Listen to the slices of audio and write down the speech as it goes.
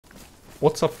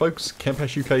What's up folks,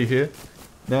 Campash UK here.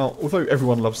 Now, although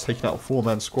everyone loves taking out a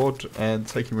 4-man squad and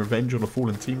taking revenge on a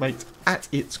fallen teammate, at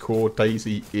its core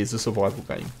DayZ is a survival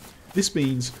game. This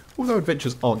means, although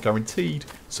adventures aren't guaranteed,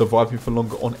 surviving for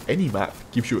longer on any map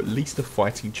gives you at least a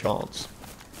fighting chance.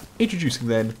 Introducing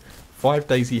then, 5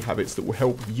 DayZ habits that will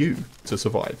help you to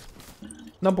survive.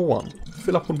 Number 1.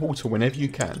 Fill up on water whenever you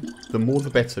can, the more the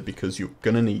better because you're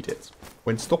gonna need it.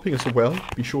 When stopping at a well,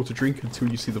 be sure to drink until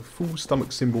you see the full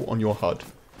stomach symbol on your HUD,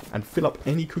 and fill up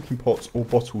any cooking pots or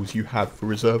bottles you have for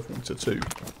reserve water too.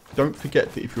 Don't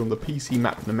forget that if you're on the PC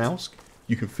map Namalsk,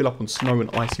 you can fill up on snow and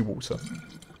icy water.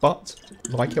 But,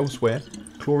 like elsewhere,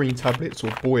 chlorine tablets or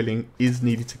boiling is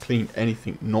needed to clean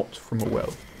anything not from a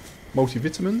well.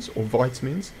 Multivitamins or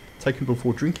vitamins taken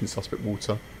before drinking suspect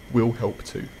water will help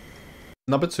too.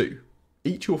 Number 2.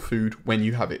 Eat your food when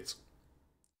you have it.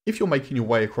 If you're making your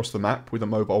way across the map with a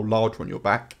mobile larger on your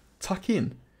back, tuck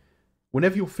in.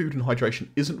 Whenever your food and hydration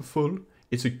isn't full,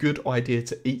 it's a good idea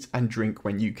to eat and drink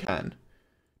when you can.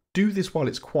 Do this while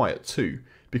it's quiet too,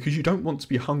 because you don't want to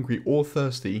be hungry or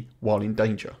thirsty while in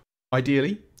danger.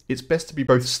 Ideally, it's best to be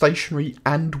both stationary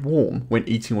and warm when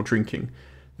eating or drinking.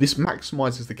 This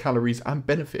maximises the calories and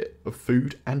benefit of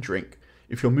food and drink.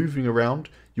 If you're moving around,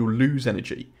 you'll lose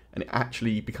energy, and it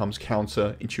actually becomes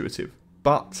counterintuitive.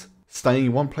 But staying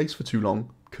in one place for too long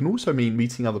can also mean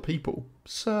meeting other people,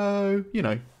 so, you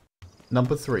know.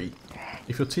 Number 3.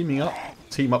 If you're teaming up,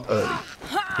 team up early.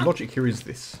 The logic here is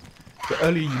this. The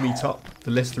earlier you meet up,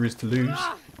 the less there is to lose,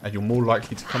 and you're more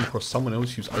likely to come across someone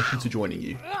else who's open to joining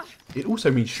you. It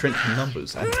also means strength in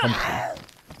numbers and company.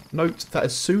 Note that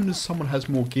as soon as someone has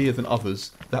more gear than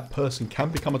others, that person can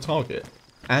become a target.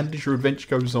 And as your adventure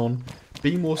goes on,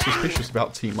 be more suspicious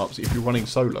about team-ups if you're running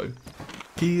solo.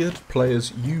 Geared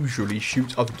players usually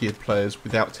shoot other geared players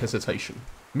without hesitation.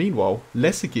 Meanwhile,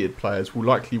 lesser geared players will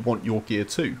likely want your gear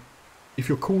too. If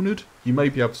you're cornered, you may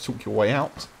be able to talk your way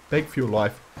out, beg for your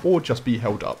life, or just be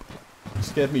held up. You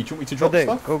scared me, do you want me to drop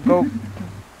stuff? Go.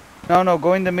 No,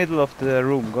 go in the middle of the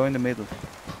room, go in the middle.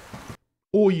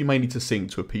 Or you may need to sing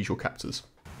to appease your captors.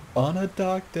 On a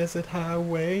dark desert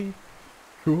highway,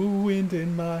 cool wind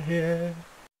in my hair.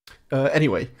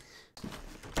 Anyway,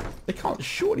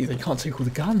 surely they can't take all the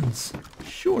guns.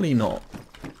 Surely not.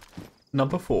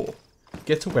 Number 4.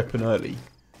 Get a weapon early.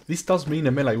 This does mean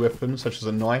a melee weapon such as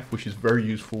a knife, which is very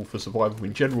useful for survival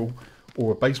in general,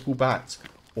 or a baseball bat,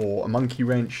 or a monkey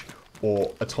wrench,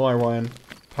 or a tire iron,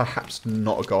 perhaps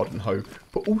not a garden hoe,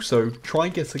 but also try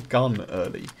and get a gun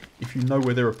early. If you know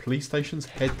where there are police stations,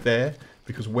 head there,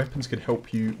 because weapons can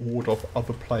help you ward off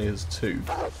other players too.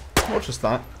 Not just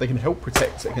that, they can help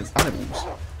protect against animals.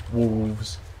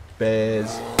 Wolves,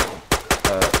 bears,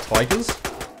 tigers.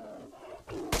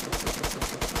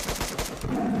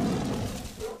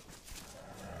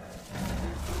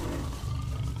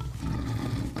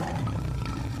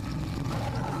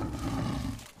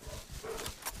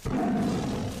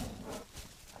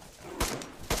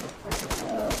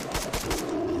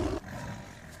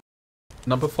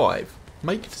 Number 5.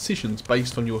 Make decisions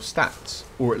based on your stats,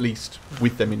 or at least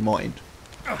with them in mind.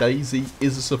 DayZ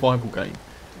is a survival game.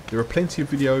 There are plenty of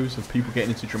videos of people getting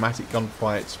into dramatic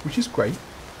gunfights, which is great,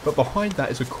 but behind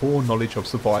that is a core knowledge of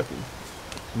survival.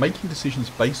 Making decisions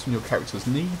based on your character's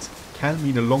needs can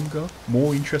mean a longer,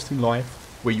 more interesting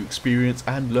life where you experience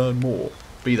and learn more,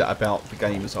 be that about the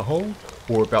game as a whole,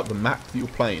 or about the map that you're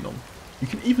playing on. You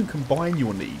can even combine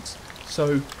your needs,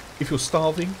 so if you're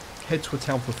starving, head to a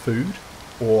town for food,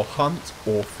 or hunt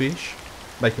or fish,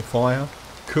 make a fire,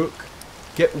 cook,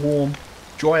 get warm,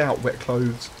 dry out wet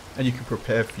clothes, and you can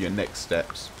prepare for your next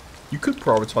steps. You could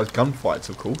prioritise gunfights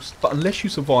of course, but unless you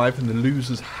survive and the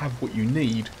losers have what you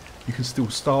need, you can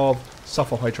still starve,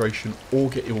 suffer hydration, or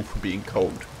get ill from being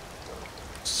cold.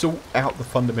 Sort out the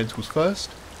fundamentals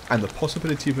first, and the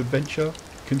possibility of adventure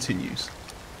continues.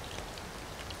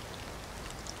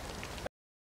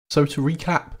 So to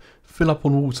recap, fill up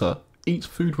on water, eat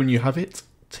food when you have it,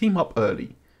 team up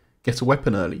early, get a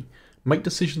weapon early, make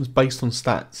decisions based on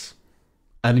stats,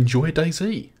 and enjoy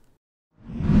DayZ.